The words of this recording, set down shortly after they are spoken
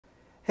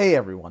Hey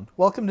everyone,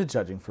 welcome to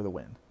Judging for the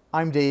Win.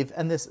 I'm Dave,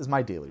 and this is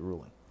my daily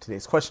ruling.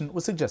 Today's question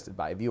was suggested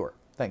by a viewer.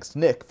 Thanks to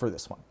Nick for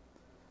this one.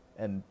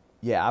 And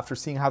yeah, after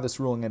seeing how this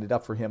ruling ended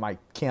up for him, I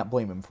can't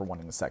blame him for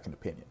wanting a second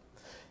opinion.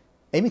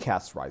 Amy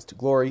casts Rise to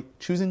Glory,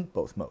 choosing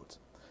both modes.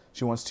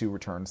 She wants to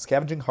return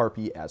Scavenging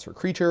Harpy as her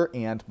creature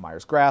and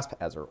Mire's Grasp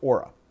as her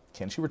aura.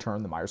 Can she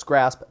return the Mire's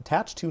Grasp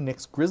attached to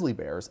Nick's Grizzly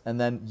Bears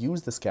and then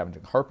use the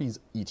Scavenging Harpy's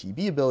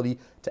ETB ability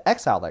to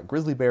exile that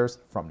Grizzly Bears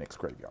from Nick's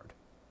graveyard?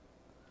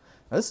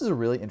 Now, this is a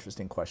really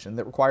interesting question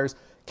that requires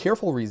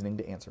careful reasoning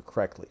to answer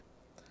correctly.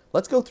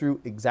 Let's go through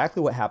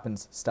exactly what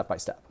happens step by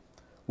step.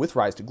 With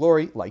Rise to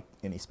Glory, like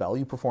any spell,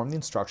 you perform the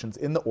instructions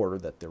in the order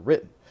that they're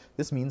written.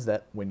 This means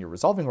that when you're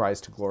resolving Rise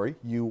to Glory,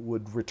 you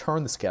would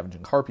return the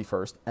Scavenging Harpy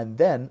first, and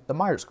then the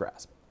Mire's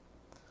Grasp.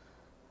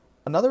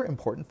 Another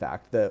important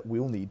fact that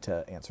we'll need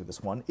to answer this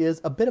one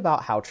is a bit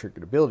about how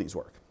triggered abilities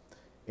work.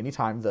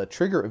 Anytime the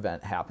trigger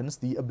event happens,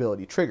 the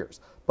ability triggers,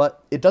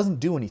 but it doesn't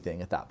do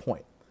anything at that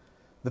point.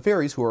 The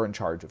fairies who are in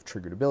charge of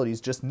triggered abilities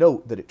just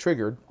note that it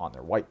triggered on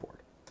their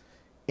whiteboard.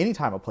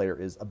 Anytime a player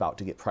is about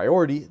to get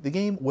priority, the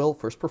game will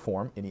first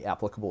perform any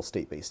applicable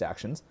state-based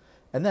actions,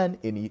 and then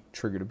any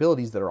triggered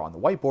abilities that are on the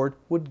whiteboard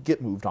would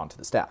get moved onto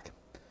the stack.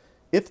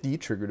 If the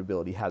triggered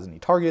ability has any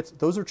targets,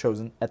 those are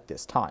chosen at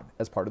this time,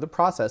 as part of the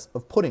process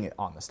of putting it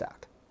on the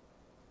stack.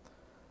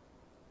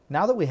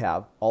 Now that we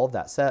have all of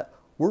that set,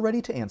 we're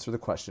ready to answer the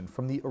question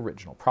from the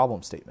original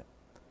problem statement.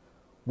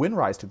 When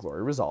Rise to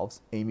Glory resolves,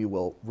 Amy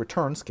will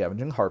return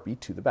Scavenging Harpy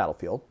to the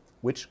battlefield,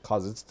 which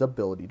causes its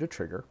ability to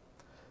trigger.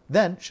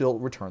 Then she'll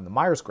return the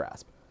Mire's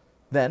Grasp.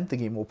 Then the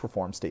game will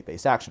perform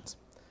state-based actions.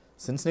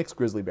 Since Nick's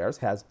Grizzly Bears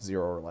has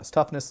 0 or less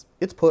toughness,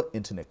 it's put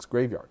into Nick's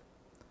graveyard.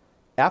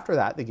 After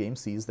that, the game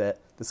sees that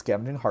the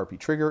Scavenging Harpy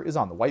trigger is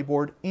on the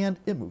whiteboard, and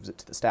it moves it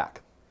to the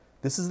stack.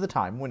 This is the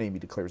time when Amy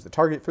declares the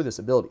target for this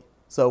ability,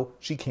 so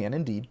she can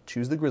indeed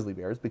choose the Grizzly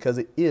Bears because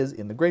it is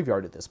in the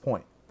graveyard at this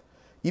point,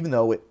 even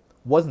though it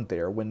wasn't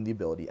there when the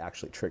ability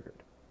actually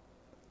triggered.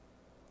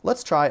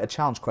 Let's try a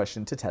challenge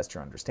question to test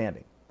your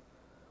understanding.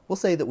 We'll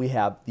say that we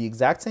have the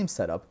exact same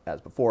setup as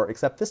before,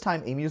 except this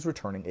time Amy is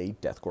returning a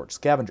Deathgorge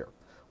Scavenger,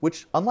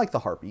 which, unlike the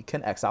Harpy,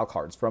 can exile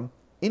cards from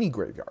any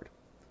graveyard.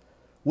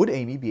 Would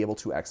Amy be able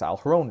to exile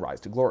her own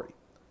Rise to Glory?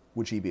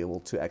 Would she be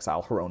able to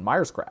exile her own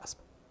Mire's Grasp?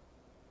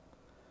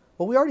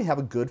 Well, we already have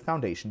a good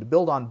foundation to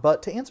build on,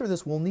 but to answer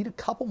this, we'll need a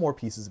couple more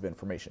pieces of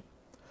information.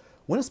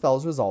 When a spell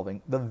is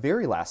resolving, the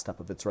very last step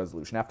of its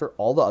resolution, after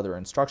all the other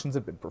instructions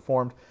have been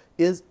performed,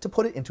 is to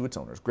put it into its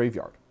owner's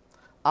graveyard.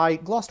 I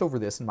glossed over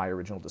this in my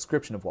original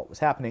description of what was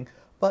happening,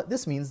 but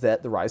this means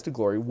that the Rise to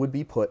Glory would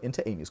be put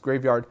into Amy's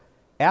graveyard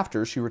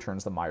after she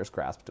returns the Mire's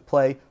Grasp to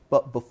play,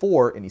 but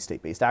before any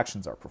state-based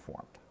actions are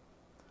performed.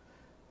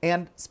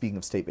 And speaking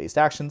of state-based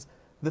actions,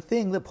 the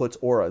thing that puts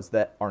auras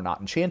that are not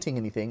enchanting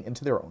anything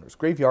into their owner's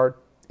graveyard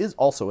is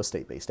also a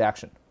state-based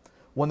action,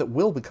 one that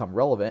will become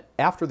relevant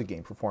after the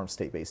game performs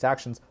state-based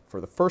actions for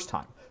the first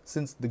time,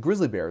 since the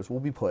Grizzly Bears will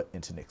be put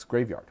into Nick's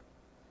graveyard.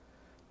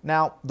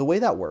 Now, the way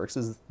that works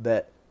is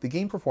that the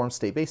game performs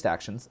state-based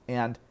actions,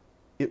 and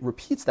it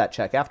repeats that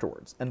check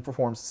afterwards, and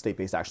performs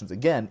state-based actions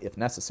again if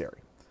necessary.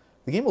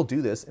 The game will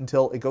do this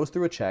until it goes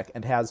through a check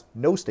and has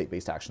no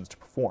state-based actions to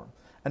perform,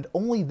 and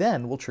only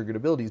then will triggered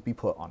abilities be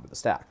put onto the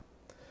stack.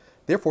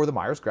 Therefore, the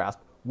Mire's Grasp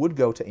would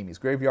go to Amy's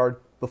graveyard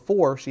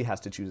before she has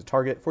to choose a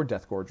target for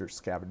Deathgorge or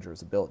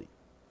Scavenger's ability.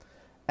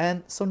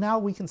 And so now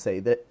we can say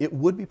that it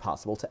would be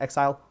possible to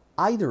exile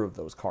either of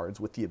those cards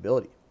with the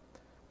ability.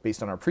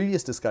 Based on our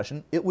previous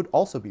discussion, it would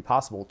also be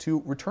possible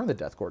to return the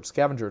Deathgorge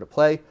Scavenger to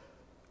play,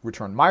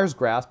 return Mire's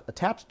Grasp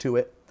attached to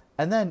it,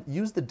 and then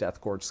use the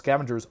Deathgorge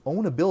Scavenger's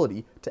own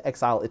ability to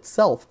exile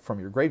itself from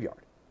your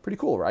graveyard. Pretty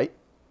cool, right?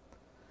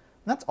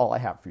 And that's all I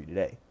have for you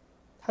today.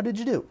 How did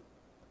you do?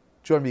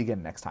 Join me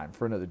again next time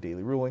for another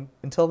daily ruling.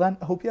 Until then,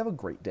 I hope you have a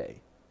great day.